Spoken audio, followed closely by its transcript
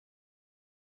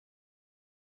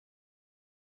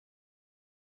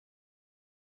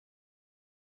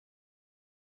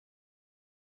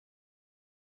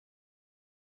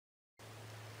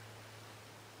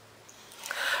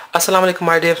Assalamu alaikum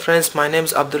my dear friends, my name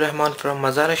is Abdurrahman from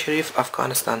Mazar-e Sharif,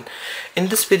 Afghanistan. In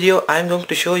this video I am going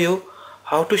to show you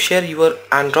how to share your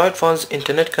Android phone's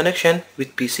internet connection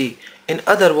with PC. In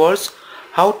other words,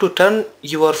 how to turn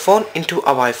your phone into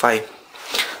a Wi-Fi.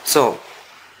 So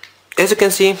as you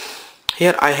can see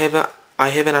here, I have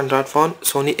an Android phone,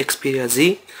 Sony Xperia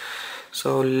Z.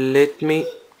 So let me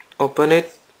open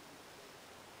it.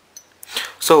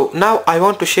 So now I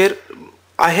want to share.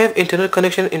 I have internet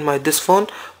connection in this phone,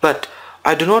 but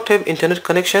I do not have internet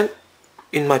connection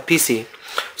in my PC.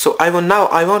 So I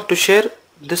want to share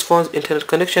this phone's internet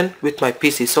connection with my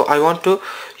PC. So I want to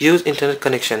use internet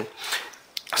connection.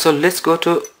 So let's go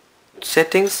to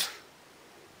settings.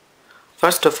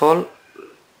 First of all,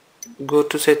 go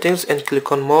to settings and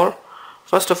click on more.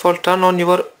 First of all, turn on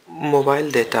your mobile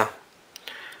data.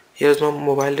 Here's my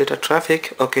mobile data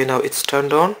traffic. Okay, now it's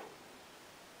turned on.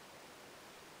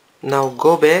 Now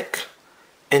go back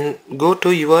and go to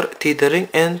your tethering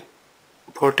and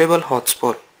portable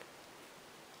hotspot.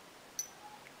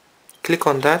 Click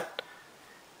on that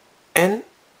and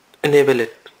enable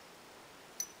it.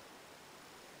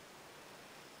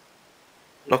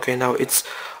 Okay, now it's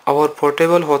our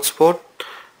portable hotspot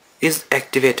is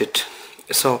activated.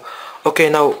 So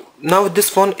okay, now this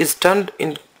phone is turned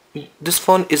in. This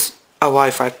phone is a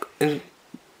Wi-Fi.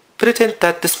 Pretend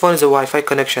that this phone is a Wi-Fi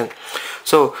connection.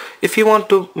 So if you want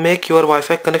to make your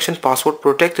Wi-Fi connection password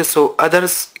protected so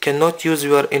others cannot use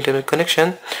your internet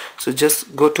connection, so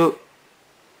just go to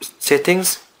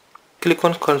settings, click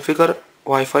on configure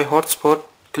Wi-Fi hotspot,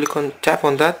 tap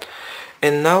on that,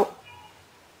 and now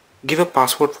give a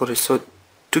password for it. So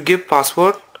to give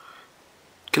password,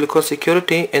 click on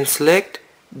security and select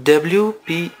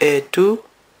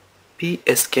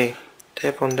WPA2PSK.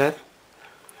 Tap on that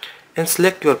and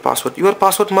select your password. Your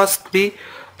password must be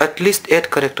at least 8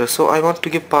 characters. So I want to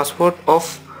give password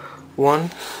of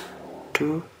 1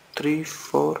 2 3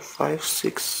 4 5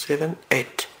 6 7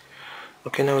 8.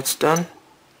 Okay, now it's done.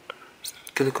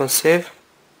 Click on save.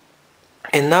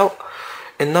 And now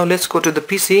let's go to the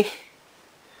PC.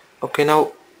 Okay,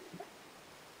 now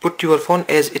put your phone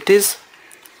as it is.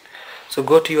 So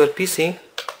go to your PC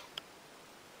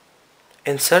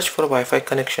and search for Wi-Fi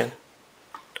connection.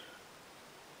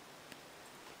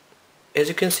 As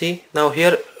you can see, now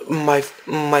here my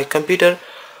computer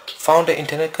found an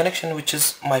internet connection, which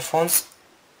is my phone's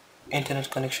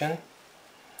internet connection.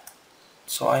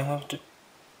 So I have to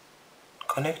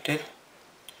connect it.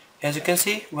 As you can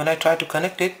see, when I try to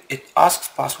connect it, it asks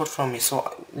password from me.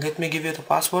 So let me give you the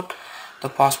password. The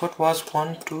password was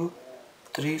 1 2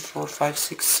 3 4 5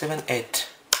 6 7 8.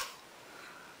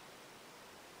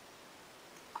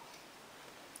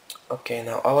 Okay,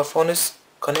 now our phone is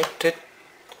connected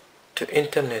to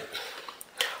internet.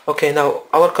 Okay, now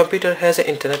our computer has an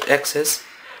internet access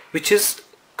which is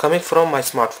coming from my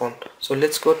smartphone. So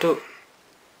let's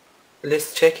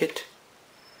check it.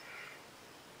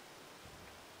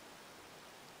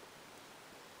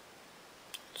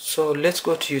 So let's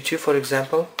go to YouTube, for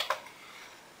example.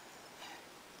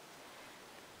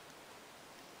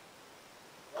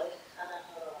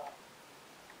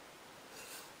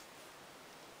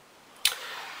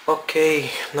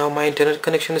 Okay, now my internet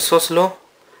connection is so slow.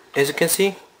 As you can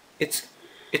see, it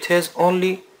has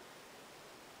only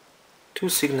 2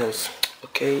 signals.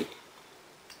 Okay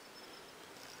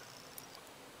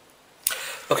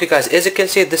guys, as you can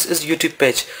see, this is YouTube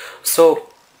page. So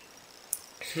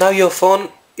now your phone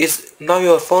is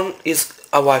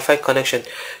a Wi-Fi connection.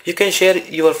 You can share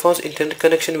your phone's internet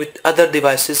connection with other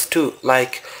devices too,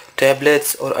 like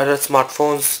tablets or other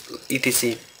smartphones,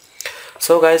 etc.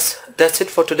 So guys, that's it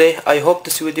for today. I hope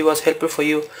this video was helpful for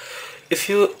you. If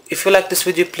you like this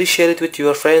video, please share it with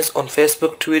your friends on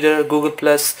Facebook, Twitter, Google+,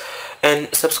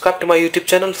 and subscribe to my YouTube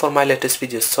channel for my latest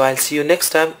videos. So I'll see you next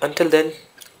time. Until then,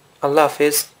 Allah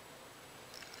Hafiz.